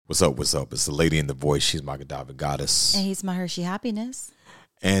What's up? What's up? It's the lady in the voice. She's my Godiva goddess. And he's my Hershey happiness.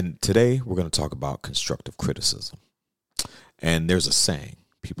 And today we're going to talk about constructive criticism. And there's a saying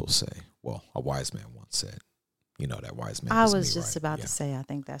people say, well, a wise man once said, you know, that wise man. I was just about to say, I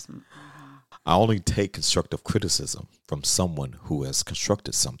think that's. I only take constructive criticism from someone who has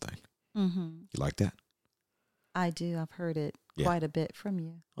constructed something. Mm-hmm. You like that? I do. I've heard it quite a bit from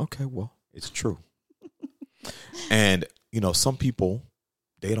you. Okay, well, it's true. And, you know, some people,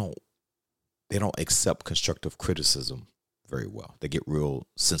 they don't accept constructive criticism very well. They get real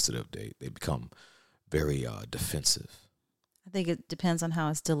sensitive. They become very defensive. I think it depends on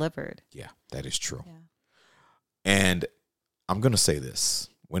how it's delivered. Yeah, that is true. Yeah. And I'm going to say this.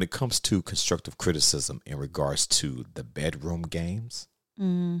 When it comes to constructive criticism in regards to the bedroom games,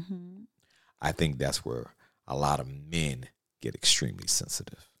 Mm-hmm. I think that's where a lot of men get extremely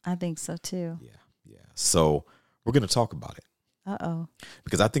sensitive. I think so too. Yeah. So we're going to talk about it. Uh-oh.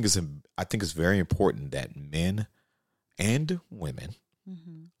 Because I think it's very important that men and women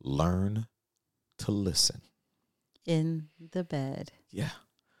learn to listen. In the bed. Yeah.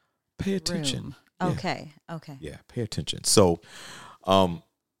 Pay attention. Room. Yeah. Okay. Yeah, pay attention. So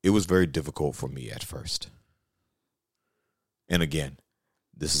it was very difficult for me at first. And again,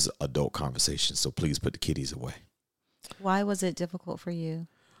 this is adult conversation, so please put the kiddies away. Why was it difficult for you?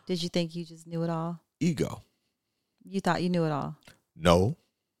 Did you think you just knew it all? Ego. You thought you knew it all? No,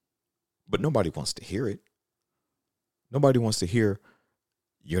 but nobody wants to hear it. Nobody wants to hear,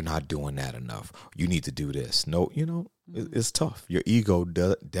 you're not doing that enough. You need to do this. No, you know, it's tough. Your ego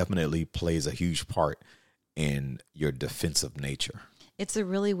definitely plays a huge part in your defensive nature. It's a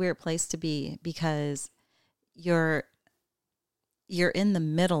really weird place to be because you're in the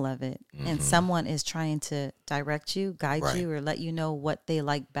middle of it and someone is trying to direct you, guide you, or let you know what they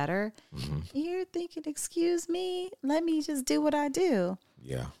like better. You're thinking, excuse me, let me just do what I do.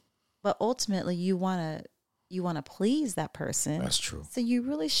 Yeah. But ultimately you want to please that person. That's true. So you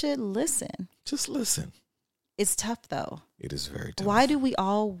really should listen. Just listen. It's tough though. It is very tough. Why do we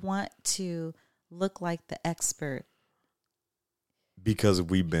all want to look like the expert? Because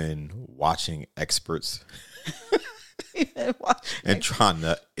we've been watching experts and trying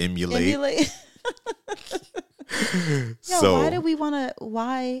to emulate. So why do we want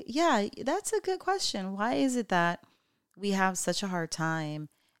to, yeah, that's a good question. Why is it that we have such a hard time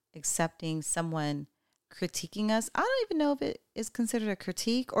accepting someone critiquing us? I don't even know if it is considered a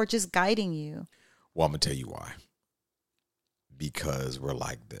critique or just guiding you. Well, I'm going to tell you why. Because we're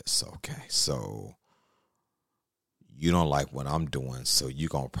like this, okay? So you don't like what I'm doing, so you're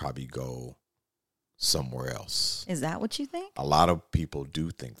going to probably go somewhere else. Is that what you think? A lot of people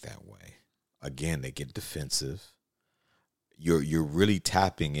do think that way. Again, they get defensive. You're really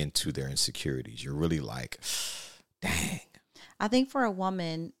tapping into their insecurities. You're really like, dang. I think for a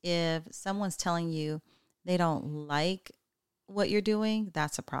woman, if someone's telling you they don't like what you're doing,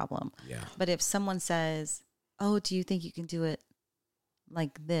 that's a problem. Yeah. But if someone says, oh, do you think you can do it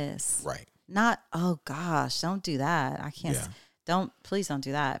like this? Right. Not, oh gosh, don't do that. I can't. Yeah. Please don't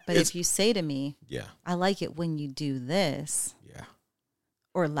do that. But if you say to me, I like it when you do this. Yeah.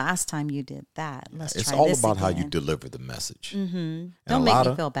 Or last time you did that. Let's it's try all this about again. how you deliver the message. Don't make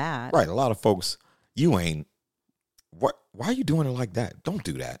me feel bad. Right. A lot of folks, you ain't, why are you doing it like that? Don't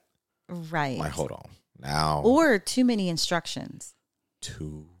do that. Right. Like, hold on. Now. Or too many instructions.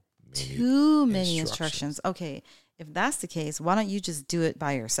 Too many instructions. Okay. If that's the case, why don't you just do it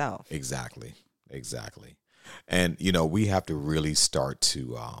by yourself? Exactly. And, you know, we have to really start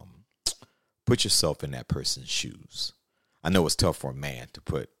to put yourself in that person's shoes. I know it's tough for a man to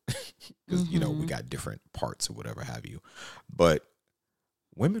put, because, you know, we got different parts or whatever have you. But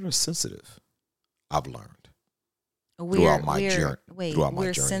women are sensitive, I've learned. Throughout my journey.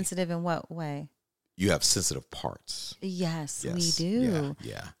 We're sensitive in what way? You have sensitive parts. Yes, we do.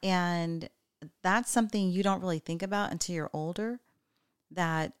 Yeah. And that's something you don't really think about until you're older,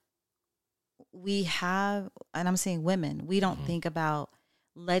 that we have, and I'm saying women, we don't think about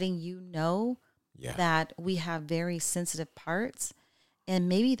letting you know that we have very sensitive parts, and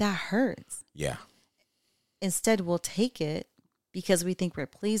maybe that hurts. Yeah. Instead, we'll take it because we think we're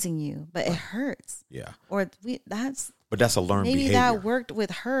pleasing you, but it hurts. Yeah. But that's a learned behavior. Maybe that worked with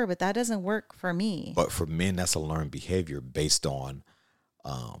her, but that doesn't work for me. But for men, that's a learned behavior based on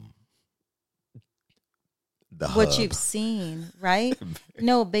what you've seen, right?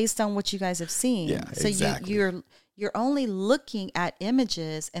 No, based on what you guys have seen. Yeah, so exactly. you're only looking at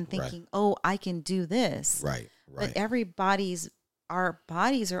images and thinking, oh, I can do this. Right. But our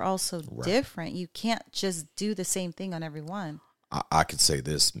bodies are also different. You can't just do the same thing on everyone. I could say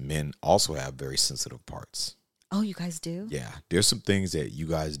this: men also have very sensitive parts. Oh, you guys do? Yeah, there's some things that you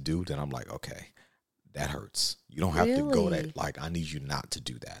guys do that I'm like, okay, that hurts. You don't have to go Really? that, like, I need you not to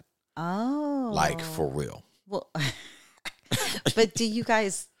do that. Oh. Like, for real. Well, but do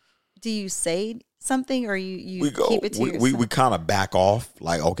you say something, or you keep it to yourself? We kind of back off,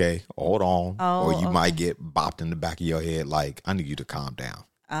 like, okay, hold on. Or you okay. might get bopped in the back of your head, like, I need you to calm down.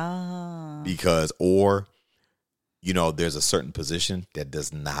 Oh. Because, or, you know, there's a certain position that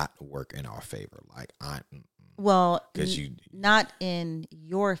does not work in our favor. Like, Well, because not in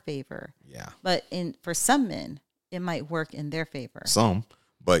your favor. Yeah. But for some men, it might work in their favor. Some,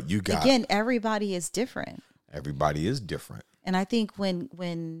 but you got. Again, everybody is different. Everybody is different. And I think when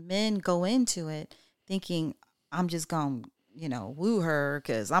men go into it thinking, I'm just going to, woo her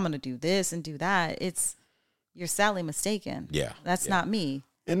because I'm going to do this and do that, you're sadly mistaken. Yeah. That's not me.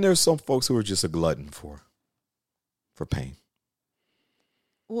 And there's some folks who are just a glutton for pain.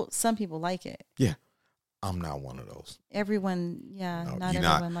 Well, some people like it. Yeah. I'm not one of those. Everyone, not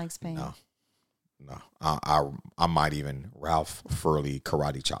everyone likes pain. No. I might even Ralph Furley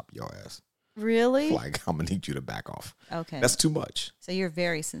karate chop your ass. Really? Like, I'm going to need you to back off. Okay. That's too much. So you're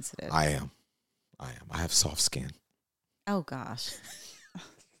very sensitive. I am. I have soft skin. Oh, gosh.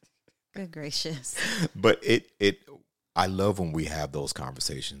 Good gracious. But I love when we have those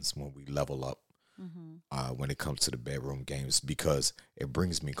conversations, when we level up, when it comes to the bedroom games, because it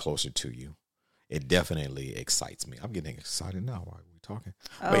brings me closer to you. It definitely excites me. I'm getting excited now while we're talking.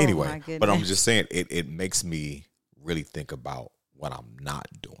 But anyway, but I'm just saying it makes me really think about what I'm not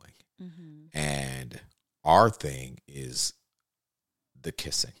doing. Mm-hmm. And our thing is the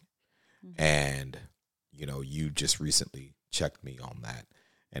kissing. Mm-hmm. And, you just recently checked me on that.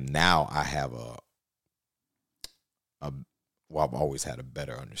 And now I have I've always had a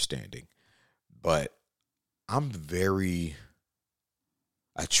better understanding. But I'm very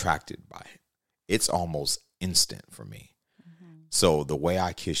attracted by it. It's almost instant for me. Mm-hmm. So the way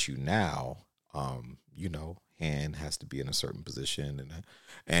I kiss you now, hand has to be in a certain position,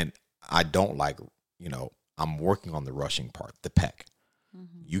 and I don't like, I'm working on the rushing part, the peck.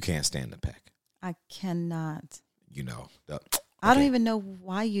 Mm-hmm. You can't stand the peck. I cannot. I don't even know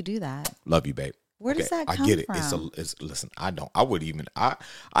why you do that. Love you, babe. Where does that come from? I get it. Listen, I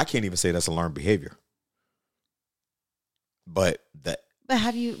can't even say that's a learned behavior. But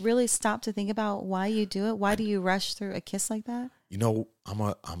have you really stopped to think about why you do it? Why do you rush through a kiss like that?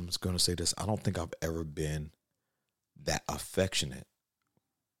 I'm just going to say this. I don't think I've ever been that affectionate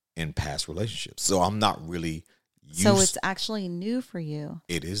in past relationships. So I'm not really used. So it's actually new for you.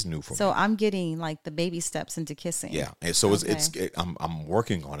 It is new for me. So I'm getting like the baby steps into kissing. Yeah. And so I'm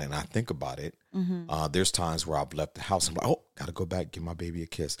working on it, and I think about it. Mm-hmm. There's times where I've left the house. I'm like, got to go back, give my baby a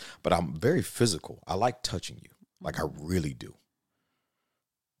kiss. But I'm very physical. I like touching you. Like, I really do.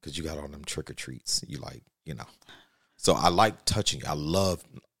 Because you got all them trick or treats. You like, So I like touching you. I love,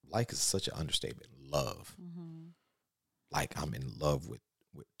 is such an understatement. Love. Mm-hmm. Like, I'm in love with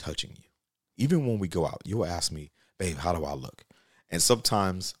touching you. Even when we go out, you'll ask me, babe, how do I look? And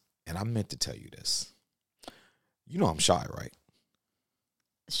sometimes, and I meant to tell you this, I'm shy, right?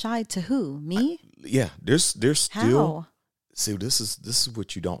 Shy to who? Me? There's still. How? See, this is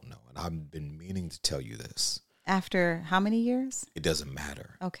what you don't know. And I've been meaning to tell you this. After how many years? It doesn't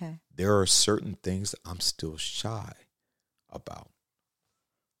matter. Okay. There are certain things that I'm still shy about.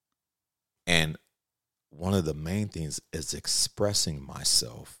 And one of the main things is expressing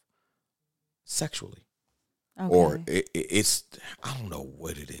myself sexually. Okay. Or it's, I don't know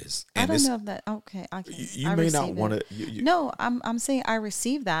what it is. And I don't know if that, okay. You may not want to. No, I'm saying I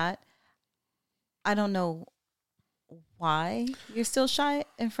receive that. I don't know why you're still shy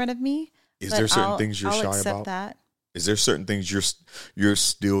in front of me. Is there certain things you're shy about? Accept that. Is there certain things you're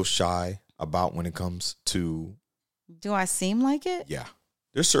still shy about when it comes to? Do I seem like it? Yeah,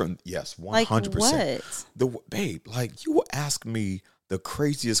 there's certain 100%. Like what? Babe, like, you will ask me the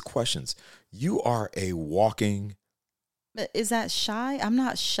craziest questions. You are a walking. But is that shy? I'm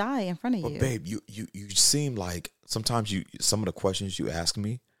not shy in front of you. Babe, you seem like sometimes some of the questions you ask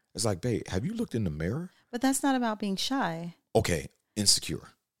me, it's like, babe, have you looked in the mirror? But that's not about being shy. Okay, insecure.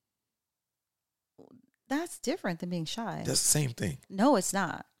 That's different than being shy. That's the same thing. No, it's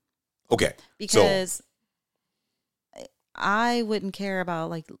not. Okay. Because I wouldn't care about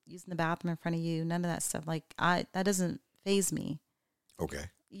like using the bathroom in front of you. None of that stuff. Like that doesn't faze me. Okay.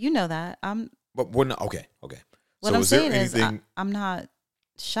 You know that. But we're not okay. What I'm saying is I'm not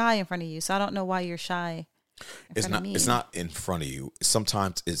shy in front of you. So I don't know why you're shy in front of me. It's not in front of you.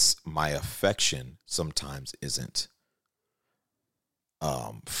 Sometimes it's my affection sometimes isn't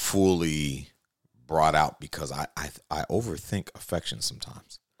fully brought out because I overthink affection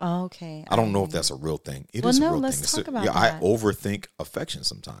sometimes. Okay. I don't know if that's a real thing. It Well, is a no, real let's thing. talk about I that. overthink affection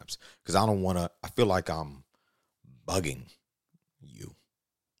sometimes because I don't want to. I feel like I'm bugging you.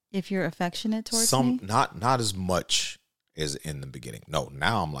 If you're affectionate towards me? Not as much as in the beginning. No,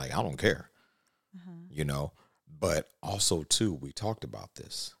 now I'm like, I don't care. You know, but also too, we talked about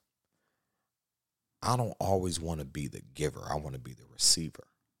this. I don't always want to be the giver. I want to be the receiver.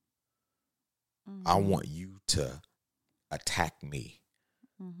 I want you to attack me.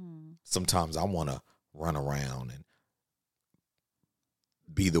 Sometimes I want to run around and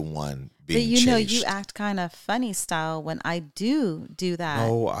be the one being But chased. know, you act kind of funny style when I do that.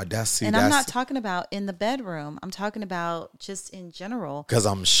 No, I'm not talking about in the bedroom. I'm talking about just in general. Because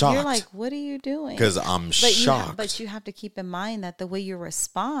I'm shocked. You're like, what are you doing? Because I'm shocked. But you have to keep in mind that the way you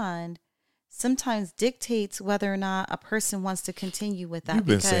respond sometimes dictates whether or not a person wants to continue with that. You've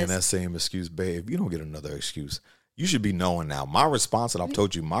been saying that same excuse, babe. You don't get another excuse. You should be knowing now. My response, and I've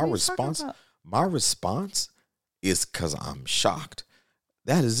told you, my response is because I'm shocked.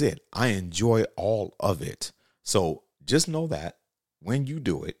 That is it. I enjoy all of it. So just know that when you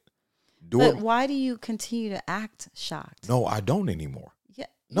do it, But why do you continue to act shocked? No, I don't anymore. Yeah,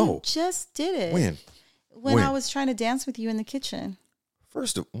 no, you just did it. When I was trying to dance with you in the kitchen.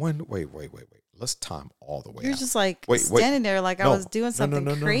 Wait. Let's time all the way. You're out. just like standing there like I was doing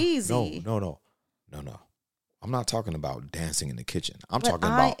something crazy. No. I'm not talking about dancing in the kitchen. I'm talking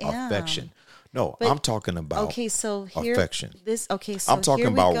about affection. No, I'm talking about affection. I'm talking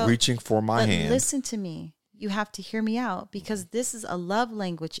about reaching for my hand. Listen to me. You have to hear me out because this is a love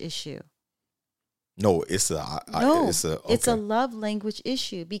language issue. No, it's a love language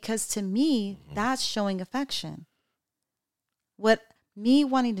issue because to me, that's showing affection. What me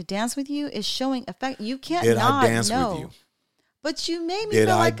wanting to dance with you is showing affection. You can't not dance with you. But you made me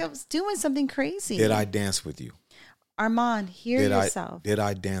feel like I was doing something crazy. Did I dance with you? Armand, hear yourself. Did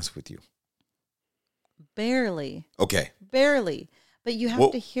I dance with you? Barely. Okay. Barely. But you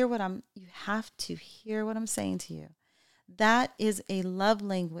have to hear what I'm saying to you. That is a love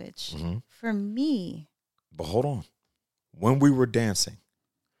language for me. But hold on. When we were dancing,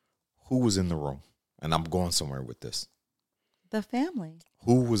 who was in the room? And I'm going somewhere with this. The family.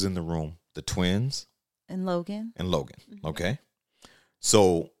 Who was in the room? The twins? And Logan. Okay.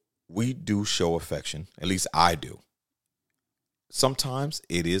 So we do show affection. At least I do. Sometimes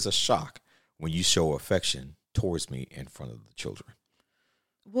it is a shock when you show affection towards me in front of the children.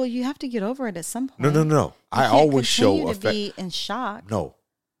 Well, you have to get over it at some point. No. I always show affection. Be in shock. No,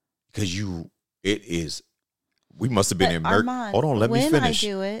 because we must have been in Mercury. Hold on, let me finish.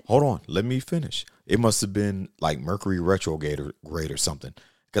 Hold on, let me finish. It must have been like Mercury retrograde or something.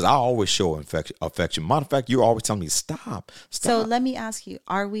 Because I always show affection. Matter of fact, you're always telling me, stop. So let me ask you,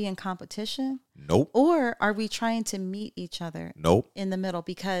 are we in competition? Nope. Or are we trying to meet each other? Nope. In the middle?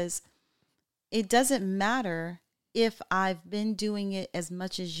 Because it doesn't matter if I've been doing it as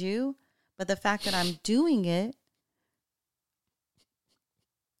much as you, but the fact that I'm doing it,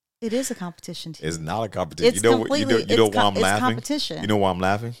 it is a competition to you. It's not a competition. It's you know why I'm laughing? Competition. You know why I'm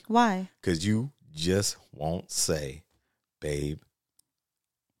laughing? Why? Because you just won't say, babe,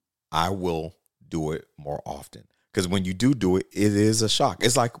 I will do it more often. Because when you do it, it is a shock.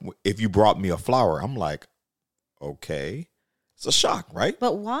 It's like if you brought me a flower, I'm like, okay. It's a shock, right?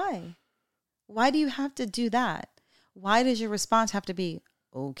 But why? Why do you have to do that? Why does your response have to be,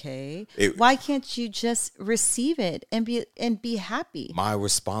 okay? Why can't you just receive it and be happy? My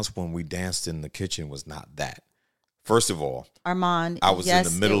response when we danced in the kitchen was not that. First of all, Armand, I was in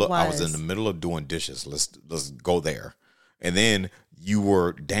the middle of doing dishes. Let's go there. And then you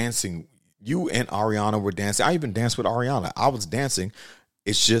were dancing. You and Ariana were dancing. I even danced with Ariana. I was dancing.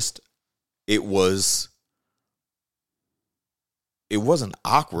 It's just, it wasn't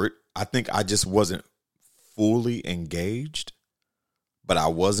awkward. I think I just wasn't fully engaged, but I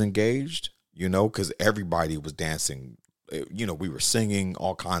was engaged, because everybody was dancing. We were singing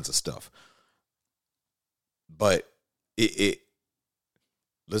all kinds of stuff. But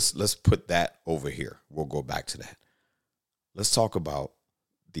let's put that over here. We'll go back to that. Let's talk about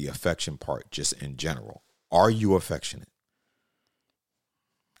the affection part just in general. Are you affectionate?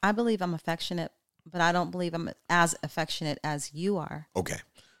 I believe I'm affectionate, but I don't believe I'm as affectionate as you are. Okay.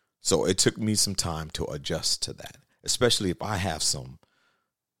 So it took me some time to adjust to that, especially if I have some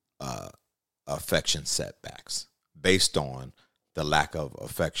affection setbacks based on the lack of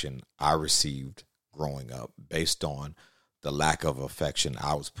affection I received growing up, based on the lack of affection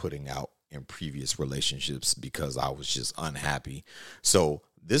I was putting out in previous relationships because I was just unhappy. So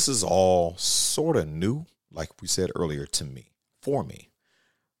this is all sort of new, like we said earlier, for me.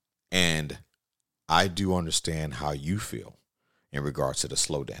 And I do understand how you feel. in regards to the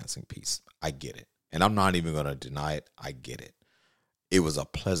slow dancing piece. I get it. And I'm not even going to deny it. I get it. It was a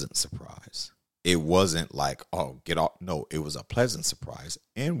pleasant surprise. It wasn't like, oh, get off. No, it was a pleasant surprise.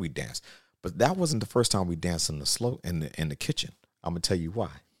 And we danced. But that wasn't the first time we danced in the kitchen. I'm going to tell you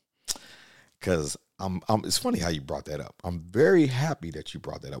why. Because it's funny how you brought that up. I'm very happy that you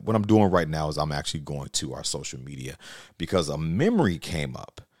brought that up. What I'm doing right now is I'm actually going to our social media because a memory came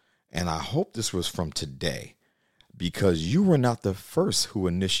up. And I hope this was from today, because you were not the first who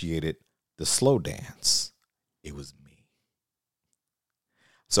initiated the slow dance. It was me.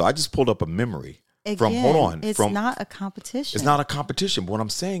 So I just pulled up a memory from, hold on. It's not a competition. It's not a competition. But what I'm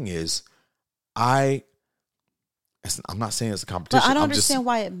saying is I'm not saying it's a competition. But I don't understand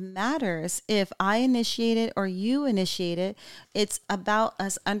why it matters if I initiate it or you initiate it. It's about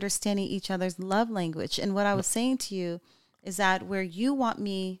us understanding each other's love language. And what I was saying to you is that where you want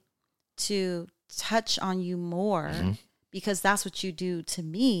me to touch on you more, mm-hmm. because that's what you do to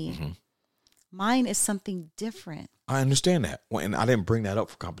me, mm-hmm. mine is something different. I understand that. Well, and I didn't bring that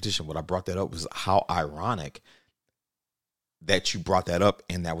up for competition. What I brought that up was how ironic that you brought that up,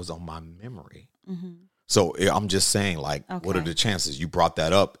 and that was on my memory. Mm-hmm. So I'm just saying, like, okay. What are the chances you brought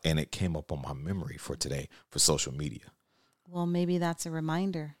that up and it came up on my memory for today for social media? Well, maybe that's a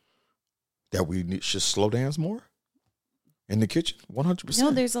reminder that we should slow dance more in the kitchen. 100%.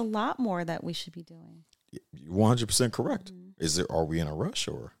 No, there's a lot more that we should be doing. 100% correct. Mm-hmm. Are we in a rush,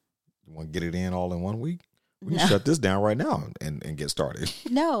 or you want to get it in all in 1 week? We can shut this down right now and get started.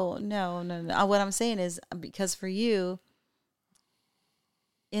 No. What I'm saying is, because for you,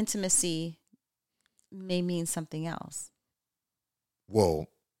 intimacy may mean something else. Whoa.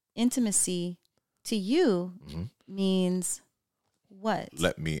 Intimacy to you mm-hmm. means what?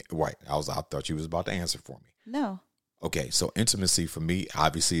 Right. I thought you was about to answer for me. No. Okay. So intimacy for me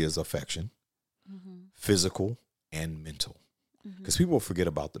obviously is affection, mm-hmm. physical and mental. Because mm-hmm. people forget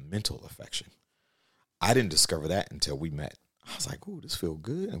about the mental affection. I didn't discover that until we met. I was like, ooh, this feels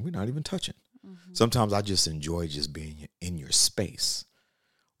good. And we're not even touching. Mm-hmm. Sometimes I just enjoy just being in your space.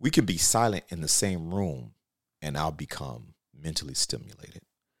 We can be silent in the same room and I'll become mentally stimulated,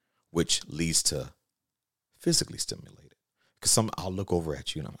 which leads to physically stimulated. Because I'll look over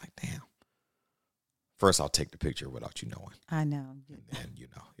at you and I'm like, damn. First, I'll take the picture without you knowing. I know. And then,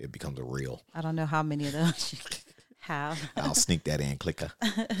 it becomes a reel. I don't know how many of those you have. I'll sneak that in, clicker.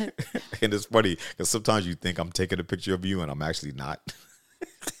 And it's funny because sometimes you think I'm taking a picture of you and I'm actually not.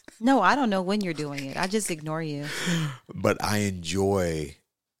 No, I don't know when you're doing it. I just ignore you. But I enjoy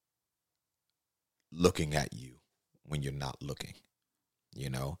looking at you when you're not looking,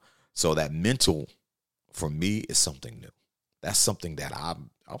 So that mental for me is something new. That's something that I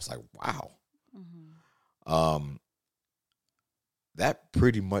was like, wow. Mm-hmm. That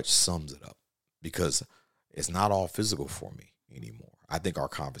pretty much sums it up because it's not all physical for me anymore. I think our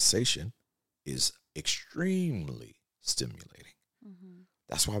conversation is extremely stimulating. Mm-hmm.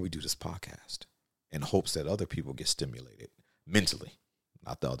 That's why we do this podcast, in hopes that other people get stimulated mentally,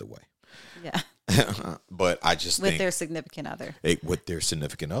 not the other way. Yeah. But I just think their significant other. With their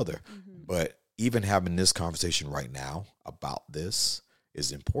significant other. Mm-hmm. But even having this conversation right now about this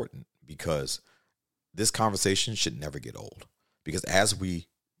is important because this conversation should never get old. Because as we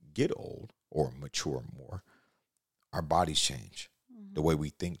get old or mature more, our bodies change. Mm-hmm. The way we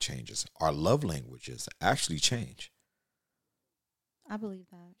think changes. Our love languages actually change. I believe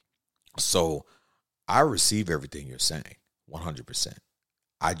that. So I receive everything you're saying, 100%.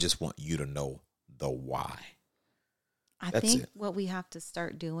 I just want you to know the why. I think what we have to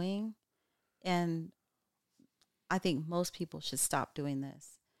start doing, and I think most people should stop doing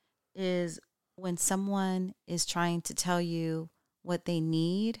this, is when someone is trying to tell you what they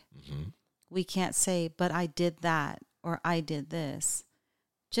need, mm-hmm. we can't say, but I did that or I did this.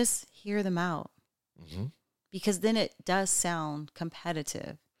 Just hear them out. Mm-hmm. Because then it does sound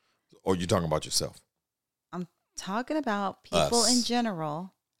competitive. Or you're talking about yourself? I'm talking about people in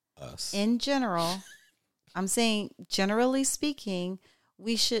general. In general, I'm saying, generally speaking,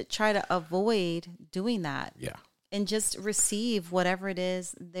 we should try to avoid doing that. Yeah. And just receive whatever it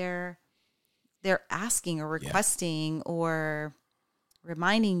is they're asking or requesting or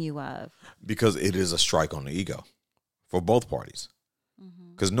reminding you of. Because it is a strike on the ego for both parties.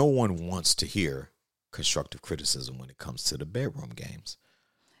 Because no one wants to hear constructive criticism when it comes to the bedroom games.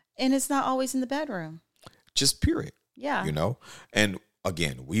 And it's not always in the bedroom. Just period. Yeah. And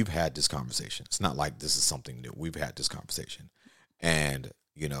again, we've had this conversation. It's not like this is something new. We've had this conversation. And,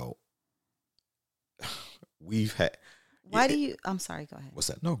 we've had. I'm sorry, go ahead. What's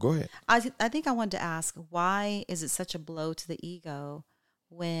that? No, go ahead. I think I wanted to ask, why is it such a blow to the ego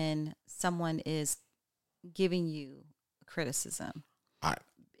when someone is giving you criticism? I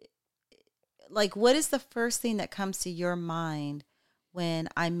Like, what is the first thing that comes to your mind when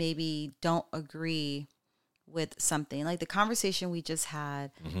I maybe don't agree with something? Like the conversation we just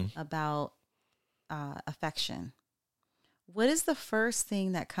had about affection. What is the first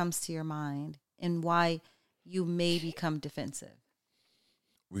thing that comes to your mind and why you may become defensive?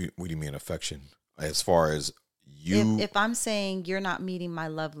 what do you mean affection? As far as you, If I'm saying you're not meeting my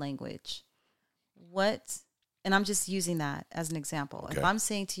love language, what, and I'm just using that as an example. Okay. If I'm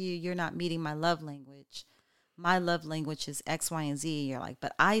saying to you, you're not meeting my love language is X, Y, and Z. You're like,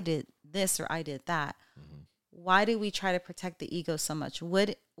 but I did this or I did that. Why do we try to protect the ego so much?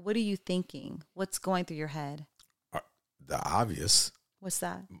 What are you thinking? What's going through your head? the obvious. What's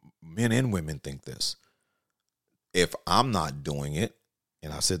that? Men and women think this. If I'm not doing it,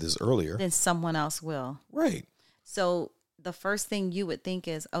 and I said this earlier, Then someone else will. right? So the first thing you would think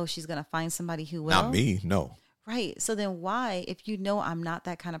is, oh, she's going to find somebody who will. Not me, no. Right. So then why, if you know I'm not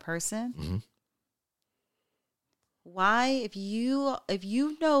that kind of person, why, if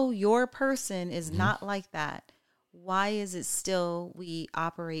you know your person is not like that, why is it still we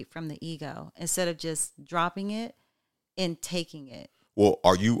operate from the ego instead of just dropping it and taking it? Well,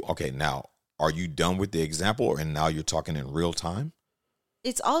 are you done with the example, and now you're talking in real time?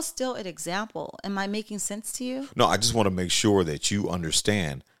 It's all still an example. Am I making sense to you? No, I just want to make sure that you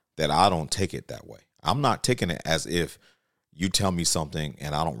understand that I don't take it that way. I'm not taking it as if you tell me something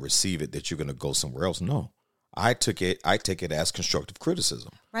and I don't receive it, that you're going to go somewhere else. No, I take it as constructive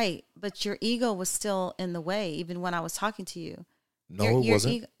criticism. Right. But your ego was still in the way, even when I was talking to you. No, it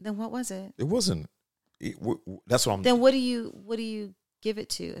wasn't. Then what was it? It wasn't. That's what I'm. Then what do you give it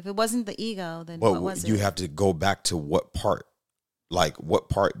to? If it wasn't the ego, then what was it? You have to go back to what part. Like, what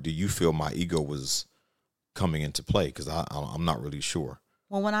part do you feel my ego was coming into play? Because I'm not really sure.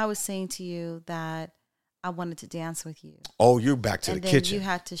 Well, when I was saying to you that I wanted to dance with you. Oh, you're back to the kitchen. And then you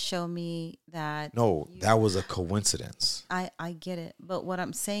had to show me that. No, that was a coincidence. I get it. But what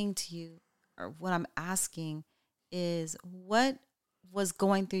I'm saying to you, or what I'm asking, is what was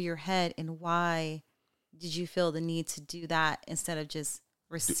going through your head and why did you feel the need to do that instead of just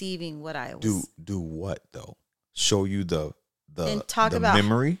receiving what I was? Do what, though? Show you the and talk about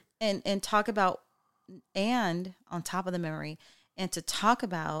memory? And talk about, and on top of the memory, and to talk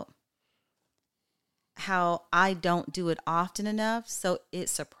about how I don't do it often enough, so it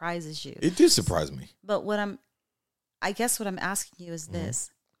surprises you. It did surprise me. But I guess what I'm asking you is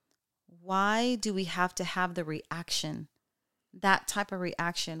this. Why do we have to have the reaction, that type of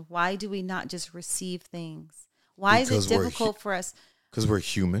reaction? Why do we not just receive things? Why is it difficult for us? Because we're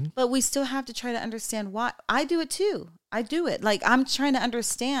human. But we still have to try to understand why. I do it too. I do it. Like, I'm trying to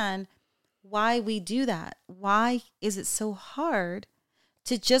understand why we do that. Why is it so hard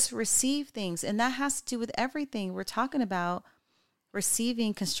to just receive things? And that has to do with everything. We're talking about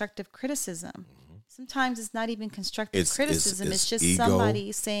receiving constructive criticism. Sometimes it's not even constructive criticism. It's just ego.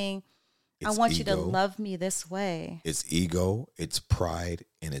 Somebody saying, I want you to ego. love me this way. It's ego, it's pride,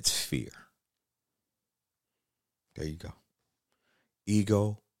 and it's fear. There you go.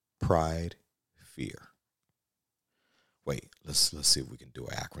 Ego, pride, fear. Wait, let's see if we can do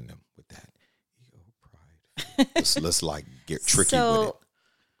an acronym with that. Ego, pride, fear. let's like get tricky with it.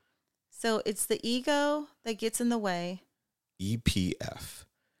 So it's the ego that gets in the way. EPF.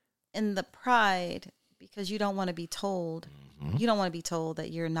 And the pride, because you don't want to be told. You don't want to be told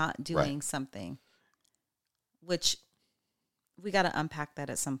that you're not doing something. Which we got to unpack that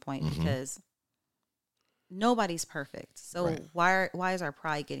at some point because nobody's perfect. So why is our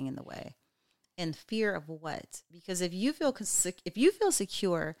pride getting in the way? And fear of what? Because if you feel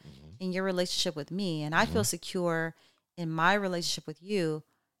secure in your relationship with me, and I feel secure in my relationship with you,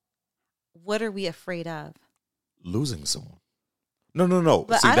 what are we afraid of? Losing someone. No.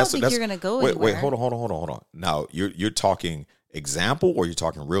 But See, I don't think you're going to go anywhere. Wait, hold on. Now you're talking example, or you're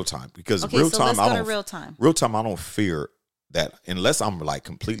talking real time? Because okay, real so time, let's go to real time. Real time, I don't fear that unless I'm like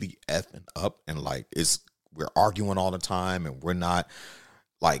completely effing up and like we're arguing all the time and we're not,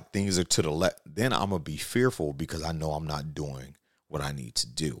 like, things are to the left, then I'm gonna be fearful because I know I'm not doing what I need to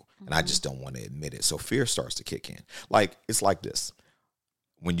do, and I just don't want to admit it. So fear starts to kick in. Like, it's like this: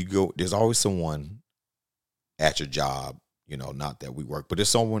 when you go, there's always someone at your job. You know, not that we work, but there's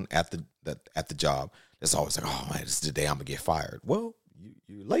someone at the job that's always like, "Oh man, this is the day I'm gonna get fired." Well,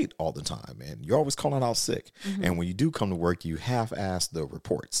 you're late all the time, and you're always calling out sick. And when you do come to work, you half-ass the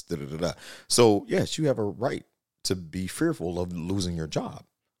reports. So yes, you have a right to be fearful of losing your job.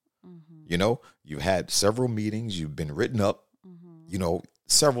 You know, you've had several meetings, you've been written up, you know,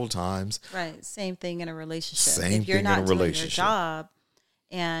 several times. Right. Same thing in a relationship. If you're not doing your job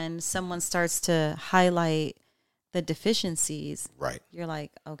and someone starts to highlight the deficiencies, Right. you're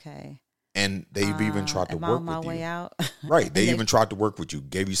like, okay. And they've even tried to am I work on my with way you. out? Right. They even tried to work with you,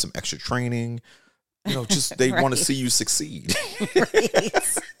 gave you some extra training. You know, just they want to see you succeed.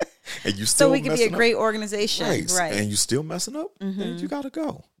 Right. And you still So we could be a messing up. great organization. Right. Right. And you still messing up, then you got to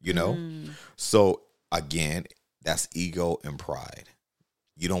go, you know? So again, that's ego and pride.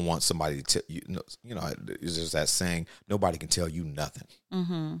 You don't want somebody to, you know, it's just that saying, nobody can tell you nothing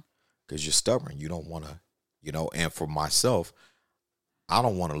because you're stubborn. You don't want to, you know, and for myself, I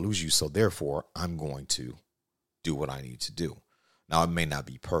don't want to lose you. So therefore, I'm going to do what I need to do. Now, it may not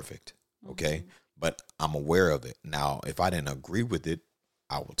be perfect, okay, but I'm aware of it. Now, if I didn't agree with it,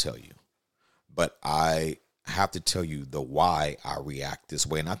 I will tell you. But I have to tell you the why I react this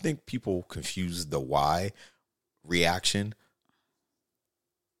way. And I think people confuse the why reaction,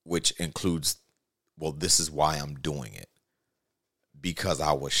 which includes, well, this is why I'm doing it. Because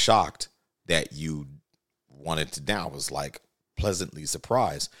I was shocked that you wanted to down. I was like pleasantly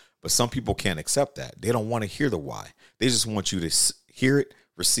surprised. But some people can't accept that. They don't want to hear the why. They just want you to hear it,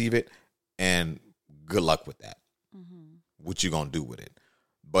 receive it, and good luck with that. What you gonna do with it?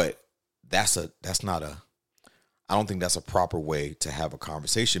 But I don't think that's a proper way to have a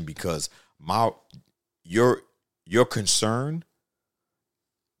conversation, because your concern,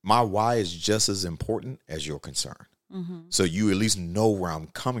 my why is just as important as your concern. So you at least know where I'm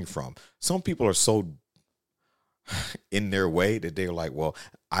coming from. Some people are so in their way that they're like, well,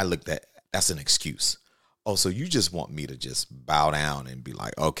 that's an excuse. Oh, so you just want me to just bow down and be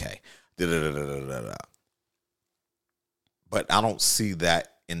like, okay, da-da-da-da-da-da. But I don't see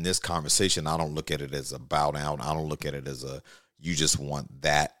that in this conversation. I don't look at it as a bow down. I don't look at it as you just want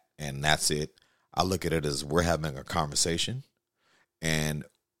that and that's it. I look at it as we're having a conversation, and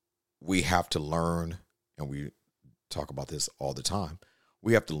we have to learn, and we talk about this all the time.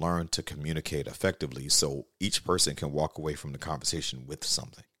 We have to learn to communicate effectively so each person can walk away from the conversation with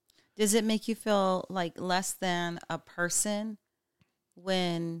something. Does it make you feel like less than a person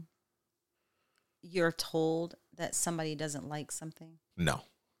when you're told that somebody doesn't like something? No.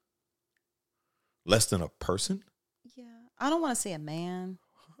 Less than a person? Yeah. I don't want to say a man.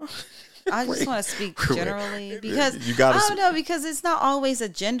 I just want to speak generally, because I don't know, because it's not always a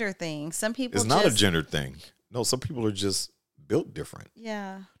gender thing. Some people It's not a gender thing. No, some people are just built different.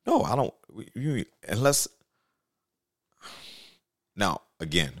 Yeah. No, I don't. Unless. Now,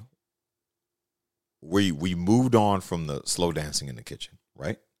 again, we moved on from the slow dancing in the kitchen,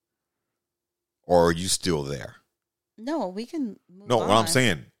 right? Or are you still there? No, we can move No, on. what I'm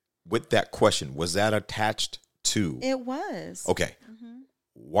saying with that question, was that attached to? It was. Okay.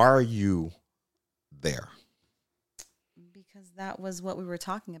 Why are you there? Because that was what we were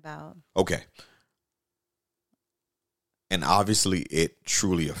talking about. Okay. And obviously it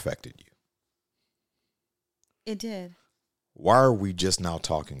truly affected you. It did. Why are we just now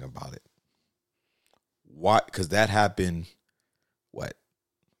talking about it? Why? Because that happened, what?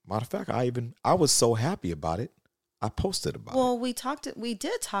 Matter of fact, I was so happy about it, I posted about it. Well, we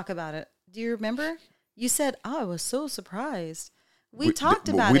did talk about it. Do you remember? You said, I was so surprised. We talked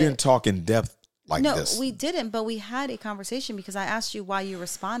about it. We didn't talk in depth like this. No, we didn't, but we had a conversation because I asked you why you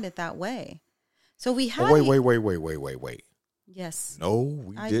responded that way. So we had. Oh, wait. Yes. No,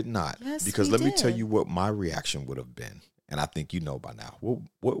 we did not. Yes, because we let me did. tell you what my reaction would have been. And I think you know by now.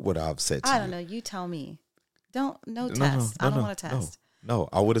 What would I have said to you? I don't know. You tell me. No test. I don't want to test. No,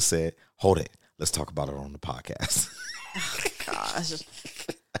 I would have said, hold it. Let's talk about it on the podcast. Oh, gosh.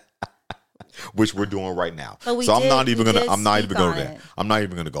 Which we're doing right now. So I'm not even gonna go there. it. I'm not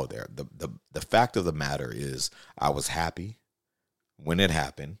even gonna go there. The fact of the matter is, I was happy when it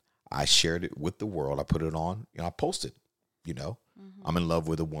happened. I shared it with the world. I put it on, I posted, I'm in love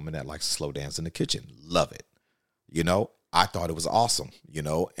with a woman that likes to slow dance in the kitchen. Love it. I thought it was awesome,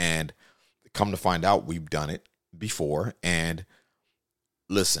 and come to find out we've done it before. And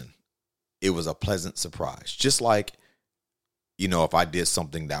listen, it was a pleasant surprise. Just like, if I did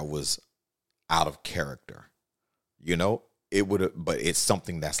something that was out of character, it would have, but it's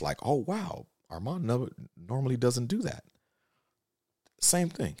something that's like, oh, wow, Armand normally doesn't do that. Same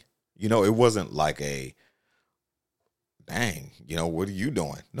thing. It wasn't like a, dang, what are you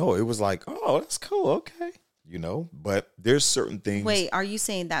doing? No, it was like, oh, that's cool. Okay. But there's certain things. Wait, are you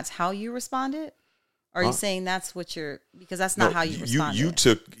saying that's how you responded? Or are you saying that's what because that's not how you responded.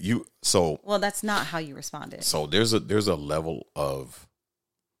 Well, that's not how you responded. So there's a level of,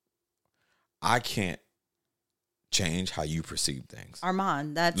 I can't change how you perceive things.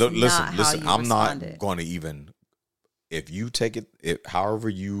 Armand, that's not how you responded. I'm not going to even, if you take it, however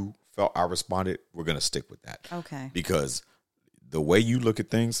you felt I responded, we're going to stick with that. Okay. Because the way you look at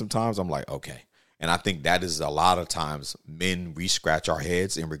things sometimes, I'm like, okay. And I think that is a lot of times men, we scratch our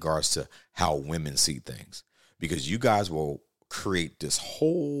heads in regards to how women see things, because you guys will create this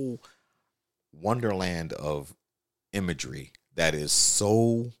whole wonderland of imagery that is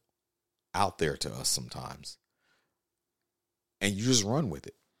so out there to us sometimes. And you just run with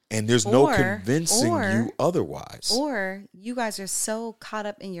it. And there's no convincing you otherwise. Or you guys are so caught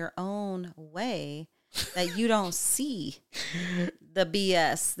up in your own way that you don't see the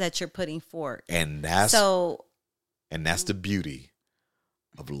BS that you're putting forth. And that's the beauty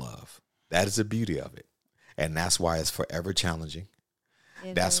of love. That is the beauty of it. And that's why it's forever challenging.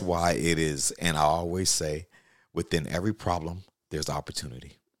 That's why it is. And I always say, within every problem, there's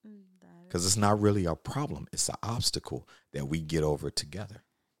opportunity. Because it's not really a problem. It's an obstacle that we get over together.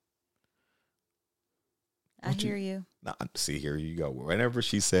 I hear you. Nah, see, here you go. Whenever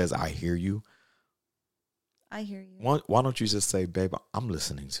she says, I hear you. I hear you. Why don't you just say, babe, I'm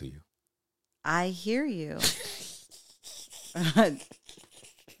listening to you. I hear you.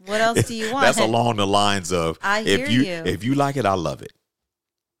 What else do you want? That's along the lines of, I hear you. If you like it, I love it.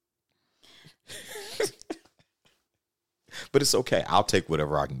 But it's okay. I'll take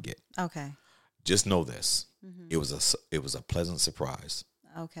whatever I can get. Okay. Just know this. Mm-hmm. It was a pleasant surprise.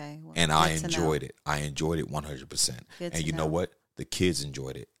 Okay. Well, and I enjoyed it. I enjoyed it 100%. And you know what? The kids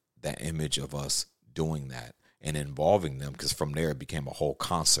enjoyed it. That image of us doing that and involving them, because from there it became a whole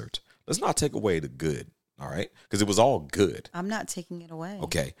concert. Let's not take away the good, all right? Because it was all good. I'm not taking it away.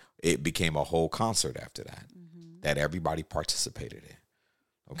 Okay. It became a whole concert after that, that everybody participated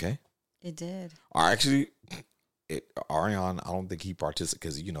in. Okay? It did. Or actually, Ariane, I don't think he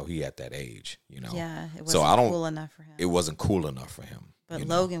participated because, he at that age, Yeah, it wasn't cool enough for him. It wasn't cool enough for him. But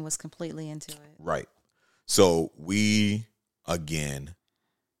Logan was completely into it. Right. So we, again,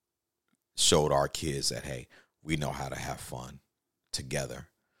 showed our kids that, hey, we know how to have fun together.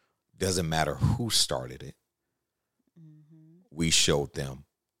 Doesn't matter who started it. Mm-hmm. We showed them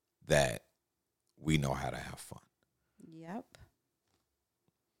that we know how to have fun. Yep.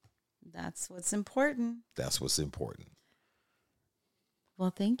 That's what's important. That's what's important.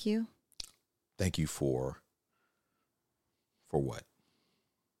 Well, thank you. Thank you for what?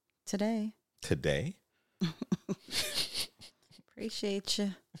 Today. Appreciate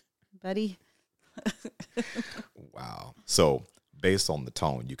you, buddy. Wow. So based on the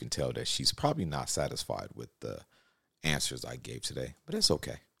tone, you can tell that she's probably not satisfied with the answers I gave today, but it's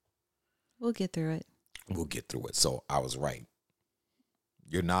okay. We'll get through it. So I was right.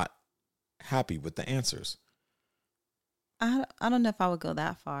 You're not happy with the answers. I don't know if I would go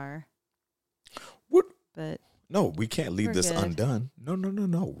that far. What? But no, we can't leave this good. undone.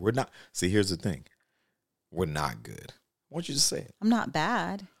 No. We're not. See, here's the thing. We're not good. Why don't you just say it? I'm not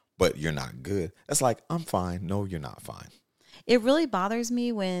bad. But you're not good. That's like, I'm fine. No, you're not fine. It really bothers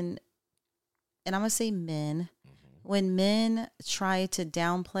me when, and I'm going to say men, when men try to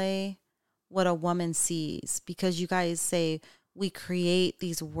downplay what a woman sees, because you guys say we create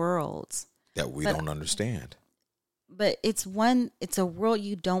these worlds that we don't understand. But it's a world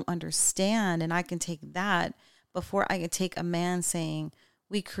you don't understand. And I can take that before I can take a man saying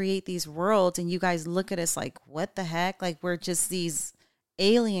we create these worlds and you guys look at us like, what the heck? Like we're just these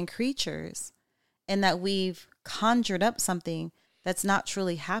alien creatures and that we've conjured up something that's not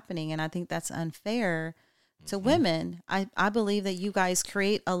truly happening. And I think that's unfair to women. I believe that you guys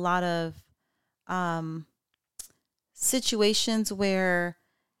create a lot of situations where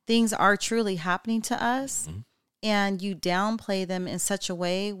things are truly happening to us and you downplay them in such a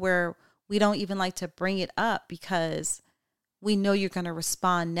way where we don't even like to bring it up because we know you're going to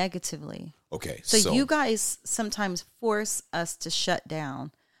respond negatively. Okay. So you guys sometimes force us to shut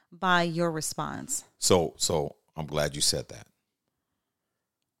down by your response. So I'm glad you said that.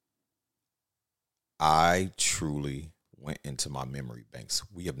 I truly went into my memory banks.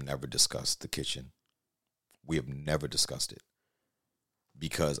 We have never discussed the kitchen. We have never discussed it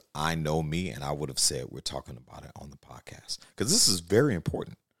because I know me and I would have said we're talking about it on the podcast because this is very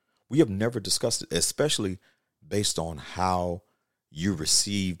important. We have never discussed it, especially based on how you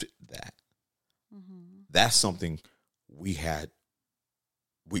received that. Mm-hmm. That's something we had.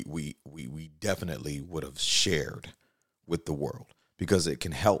 We definitely would have shared with the world because it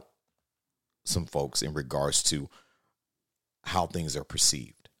can help some folks in regards to how things are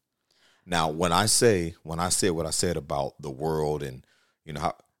perceived. Now, when I said what I said about the world and,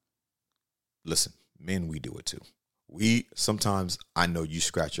 listen, men, we do it too. We sometimes, I know you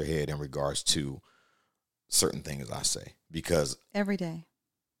scratch your head in regards to certain things I say because every day.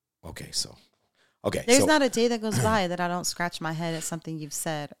 Okay. There's not a day that goes by that I don't scratch my head at something you've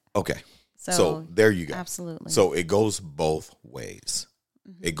said. Okay. So there you go. Absolutely. So it goes both ways.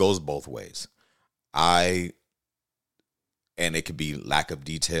 Mm-hmm. It goes both ways. And it could be lack of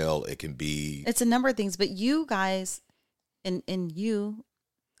detail. It can be. It's a number of things, but you guys, and you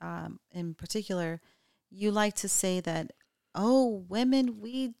in particular, you like to say that, oh, women,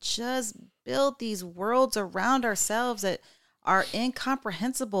 we just build these worlds around ourselves that are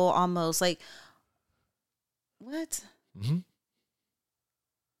incomprehensible almost. Like, what? Mm-hmm.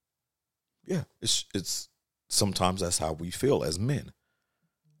 Yeah, it's sometimes that's how we feel as men.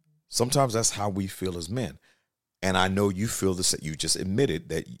 Sometimes that's how we feel as men. And I know you feel the same. You just admitted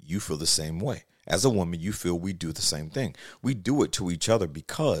that you feel the same way. As a woman, you feel we do the same thing. We do it to each other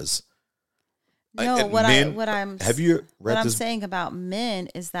because. No, what I'm this? Saying about men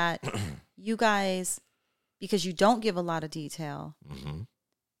is that you guys, because you don't give a lot of detail, mm-hmm.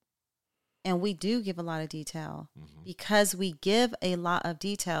 and we do give a lot of detail, mm-hmm. because we give a lot of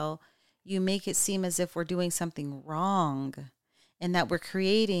detail, you make it seem as if we're doing something wrong, and that we're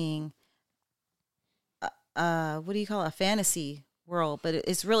creating what do you call it? A fantasy world, but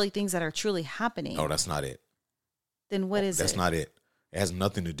it's really things that are truly happening. No, that's not it. Then what is it? That's not it. It has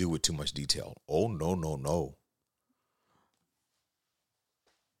nothing to do with too much detail. Oh, no.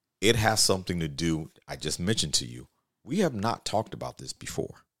 It has something to do, I just mentioned to you, we have not talked about this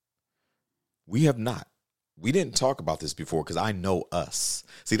before. We have not. We didn't talk about this before because I know us.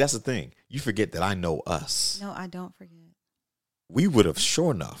 See, that's the thing. You forget that I know us. No, I don't forget. We would have,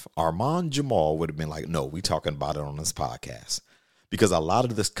 sure enough, Armand Jamal would have been like, no, we talking about it on this podcast. Because a lot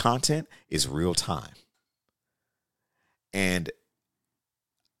of this content is real time. And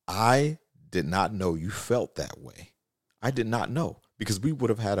I did not know you felt that way. I did not know. Because we would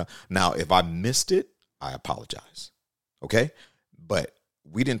have had now, if I missed it, I apologize. Okay? But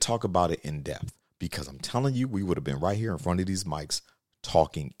we didn't talk about it in depth. Because I'm telling you, we would have been right here in front of these mics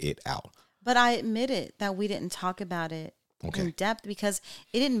talking it out. But I admitted that we didn't talk about it in depth because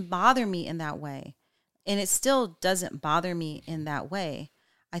it didn't bother me in that way. And it still doesn't bother me in that way.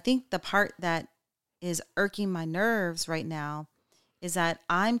 I think the part that is irking my nerves right now is that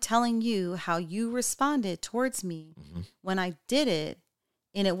I'm telling you how you responded towards me mm-hmm. when I did it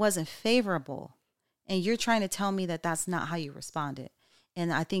and it wasn't favorable. And you're trying to tell me that that's not how you responded.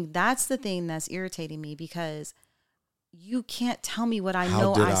 And I think that's the thing that's irritating me because you can't tell me what I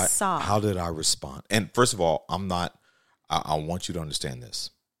saw. How did I respond? And first of all, I want you to understand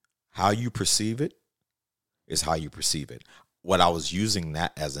this. How you perceive it is how you perceive it. What I was using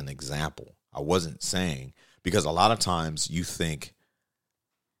that as an example. I wasn't saying, because a lot of times you think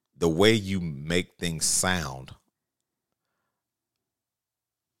the way you make things sound.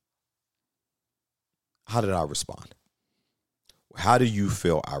 How did I respond? How do you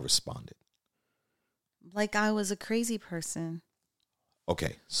feel I responded? Like I was a crazy person.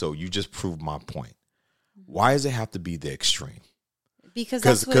 Okay, so you just proved my point. Why does it have to be the extreme? Because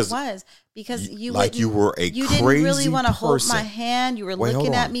that's what it was. Because you were a crazy person. You didn't really want to hold my hand. You were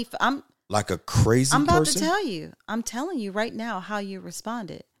looking at me. I'm like a crazy person. I'm about to tell you. I'm telling you right now how you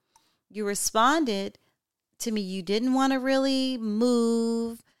responded. You responded to me. You didn't want to really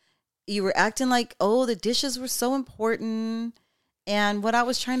move. You were acting like, oh, the dishes were so important. And what I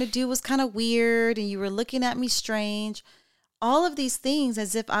was trying to do was kind of weird. And you were looking at me strange. All of these things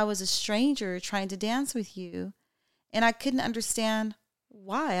as if I was a stranger trying to dance with you. And I couldn't understand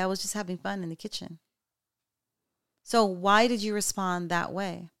why. I was just having fun in the kitchen. So why did you respond that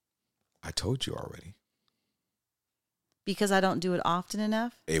way? I told you already. Because I don't do it often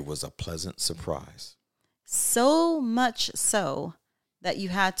enough? It was a pleasant surprise. So much so that you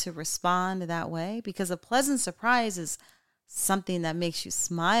had to respond that way? Because a pleasant surprise is something that makes you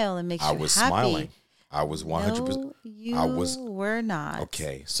smile and makes you happy. I was smiling. I was 100%. No, you were not.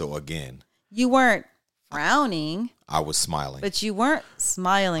 Okay, so again. You weren't frowning. I was smiling. But you weren't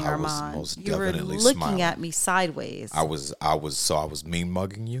smiling, Armand. I was most you were definitely looking smiling. at me sideways. I was mean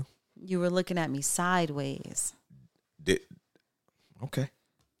mugging you? You were looking at me sideways. Okay.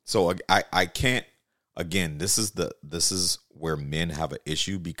 So I can't, again, this is where men have an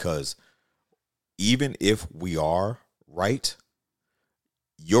issue, because even if we are right,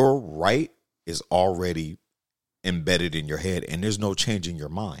 your right is already embedded in your head and there's no changing your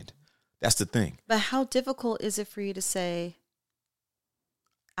mind. That's the thing. But how difficult is it for you to say,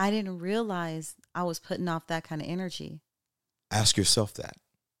 I didn't realize I was putting off that kind of energy? Ask yourself that.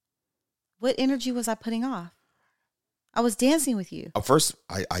 What energy was I putting off? I was dancing with you. First,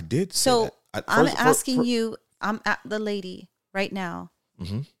 I did say so that. I'm asking you, I'm at the lady right now.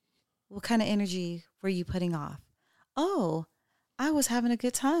 Mm-hmm. What kind of energy were you putting off? Oh, I was having a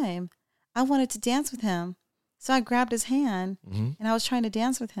good time. I wanted to dance with him. So I grabbed his hand and I was trying to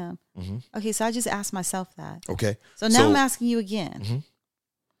dance with him. Mm-hmm. Okay, so I just asked myself that. Okay. So now I'm asking you again. Mm-hmm.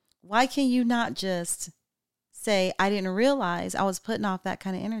 Why can you not just say, I didn't realize I was putting off that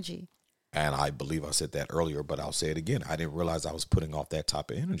kind of energy? And I believe I said that earlier, but I'll say it again. I didn't realize I was putting off that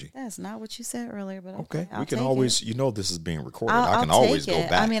type of energy. That's not what you said earlier, but okay. We can always, this is being recorded. I can I'll always take go it.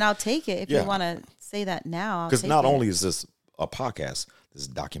 back. I mean, I'll take it if you want to say that now. Because not only is this a podcast, this is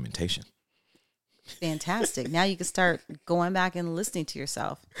documentation. Fantastic. Now you can start going back and listening to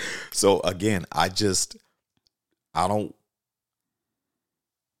yourself. So again, I don't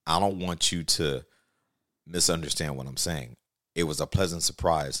want you to misunderstand what I'm saying. It was a pleasant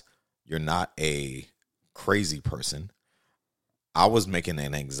surprise. You're not a crazy person. I was making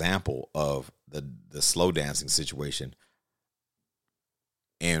an example of the slow dancing situation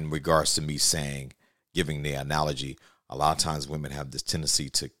in regards to me saying, giving the analogy, a lot of times women have this tendency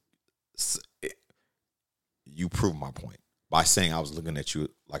to, you prove my point by saying I was looking at you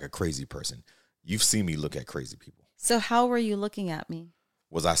like a crazy person. You've seen me look at crazy people. So how were you looking at me?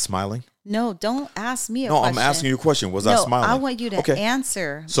 Was I smiling? No, don't ask me a question. No, I'm asking you a question. Was I smiling? I want you to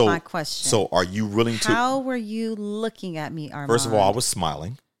answer my question. So are you willing to? How were you looking at me, Armand? First of all, I was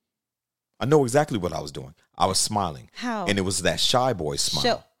smiling. I know exactly what I was doing. I was smiling. How? And it was that shy boy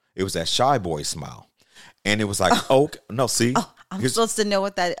smile. It was that shy boy smile. And it was like, no, see. Oh, I'm supposed to know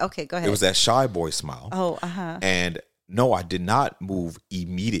what that, okay, go ahead. It was that shy boy smile. Oh, uh-huh. And no, I did not move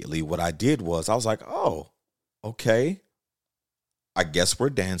immediately. What I did was I was like, oh, okay. I guess we're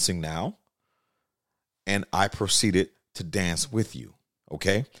dancing now. And I proceeded to dance with you.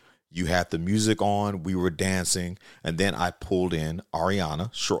 Okay. You had the music on. We were dancing. And then I pulled in Ariana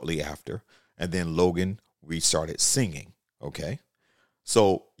shortly after. And then Logan, we started singing. Okay.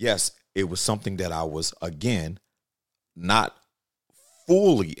 So, yes, it was something that I was, again, not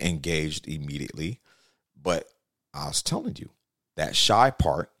fully engaged immediately. But I was telling you, that shy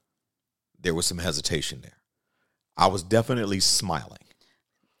part, there was some hesitation there. I was definitely smiling.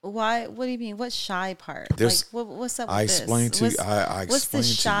 Why? What do you mean? What shy part? What's up with this? I explained to you. I what's the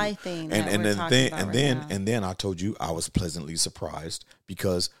shy thing that we're talking about now? And then I told you I was pleasantly surprised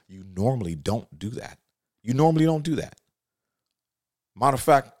because you normally don't do that. You normally don't do that. Matter of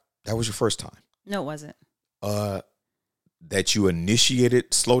fact, that was your first time. No, it wasn't. That you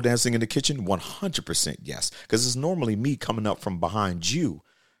initiated slow dancing in the kitchen? 100% yes. Because it's normally me coming up from behind you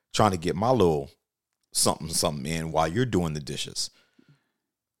trying to get my little something in while you're doing the dishes.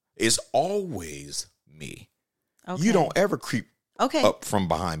 It's always me. Okay. You don't ever creep up from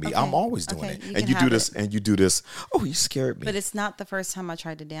behind me. Okay. I'm always doing it. And you do this. Oh, you scared me. But it's not the first time I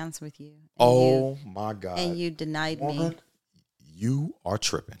tried to dance with you. My God. And you denied me. You are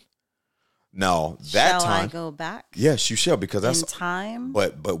tripping. No, that shall time. I go back? Yes, you shall, because that's in time.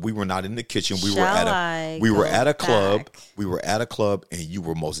 But we were not in the kitchen. We were at a club. We were at a club, and you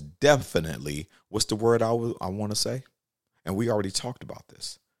were most definitely. What's the word I want to say? And we already talked about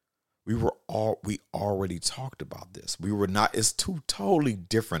this. We already talked about this. We were not. It's two totally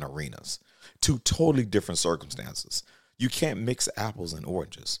different arenas, two totally different circumstances. You can't mix apples and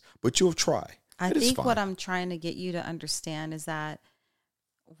oranges, but you'll try. I think what I'm trying to get you to understand is that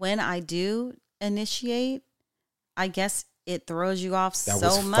when I do initiate, I guess it throws you off so much. That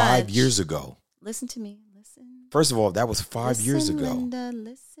was 5 years ago. Listen to me. Listen. First of all, that was 5 years ago. Linda,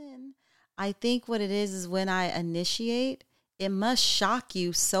 listen. I think what it is when I initiate, it must shock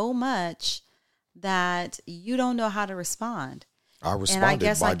you so much that you don't know how to respond. I responded and I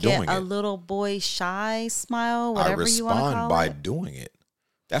guess by I doing get a little boy shy smile, whatever you want to call it. I respond by doing it.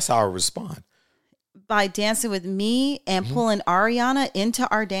 That's how I respond. By dancing with me and pulling Ariana into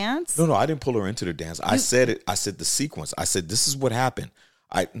our dance? No, I didn't pull her into the dance. I said it. I said the sequence. I said, this is what happened.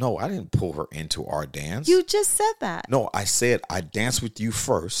 I didn't pull her into our dance. You just said that. No, I said I danced with you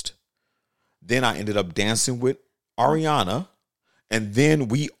first. Then I ended up dancing with Ariana. And then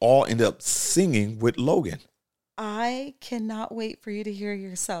we all ended up singing with Logan. I cannot wait for you to hear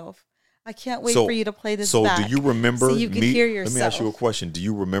yourself. I can't wait for you to play this back. So do you remember so you can hear yourself? Let me ask you a question. Do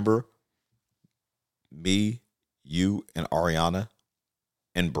you remember me, you, and Ariana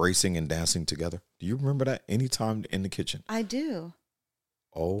embracing and dancing together? Do you remember that anytime in the kitchen? I do.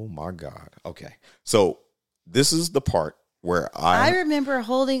 Oh my God. Okay. So this is the part where I remember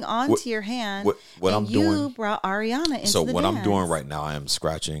holding on to your hand. What I'm doing. You brought Ariana into the dance. So what I'm doing right now, I am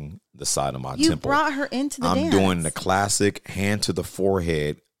scratching the side of my temple. You brought her into the dance. I'm doing the classic hand to the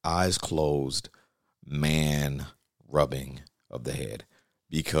forehead, eyes closed, man rubbing of the head.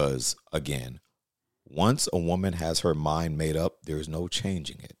 Because again, once a woman has her mind made up, there's no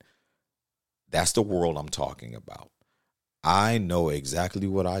changing it. That's the world I'm talking about. I know exactly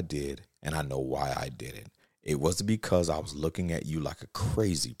what I did, and I know why I did it. It wasn't because I was looking at you like a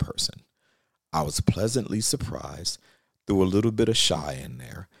crazy person. I was pleasantly surprised, threw a little bit of shy in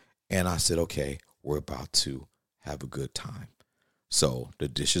there, And I said, okay, we're about to have a good time. So the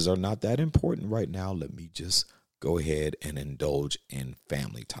dishes are not that important right now. Let me just go ahead and indulge in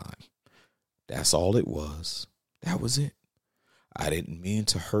family time. That's all it was. That was it. I didn't mean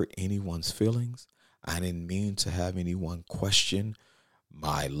to hurt anyone's feelings. I didn't mean to have anyone question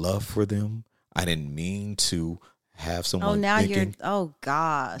my love for them. I didn't mean to have someone now thinking, oh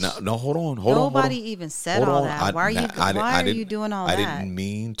gosh. No, hold on. Nobody even said all that. Why are you doing all that? I didn't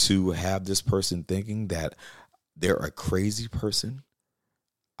mean to have this person thinking that they're a crazy person.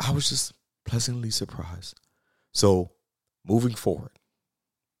 I was just pleasantly surprised. So moving forward,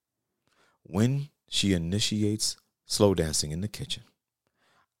 when she initiates slow dancing in the kitchen,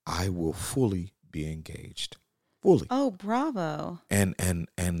 I will fully be engaged. Fully. Oh, bravo. And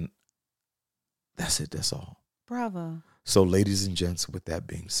that's it. That's all. Bravo. So, ladies and gents, with that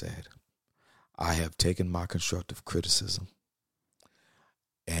being said, I have taken my constructive criticism,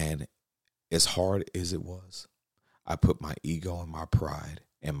 and as hard as it was, I put my ego and my pride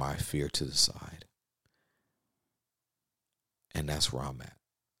and my fear to the side. And that's where I'm at.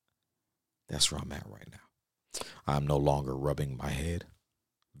 That's where I'm at right now. I'm no longer rubbing my head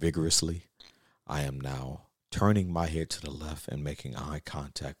vigorously. I am now turning my head to the left and making eye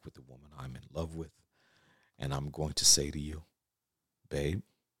contact with the woman I'm in love with. And I'm going to say to you, babe.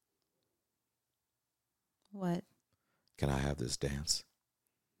 What? Can I have this dance?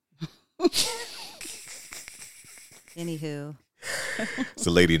 Anywho. It's a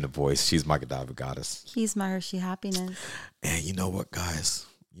lady in the voice. She's my Godiva goddess. He's my Hershey happiness. And you know what, guys?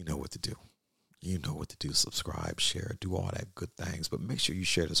 You know what to do. You know what to do. Subscribe, share, do all that good things. But make sure you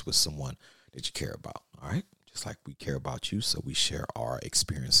share this with someone that you care about. All right? Just like we care about you, so we share our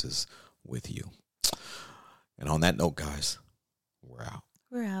experiences with you. And on that note, guys, we're out.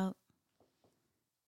 We're out.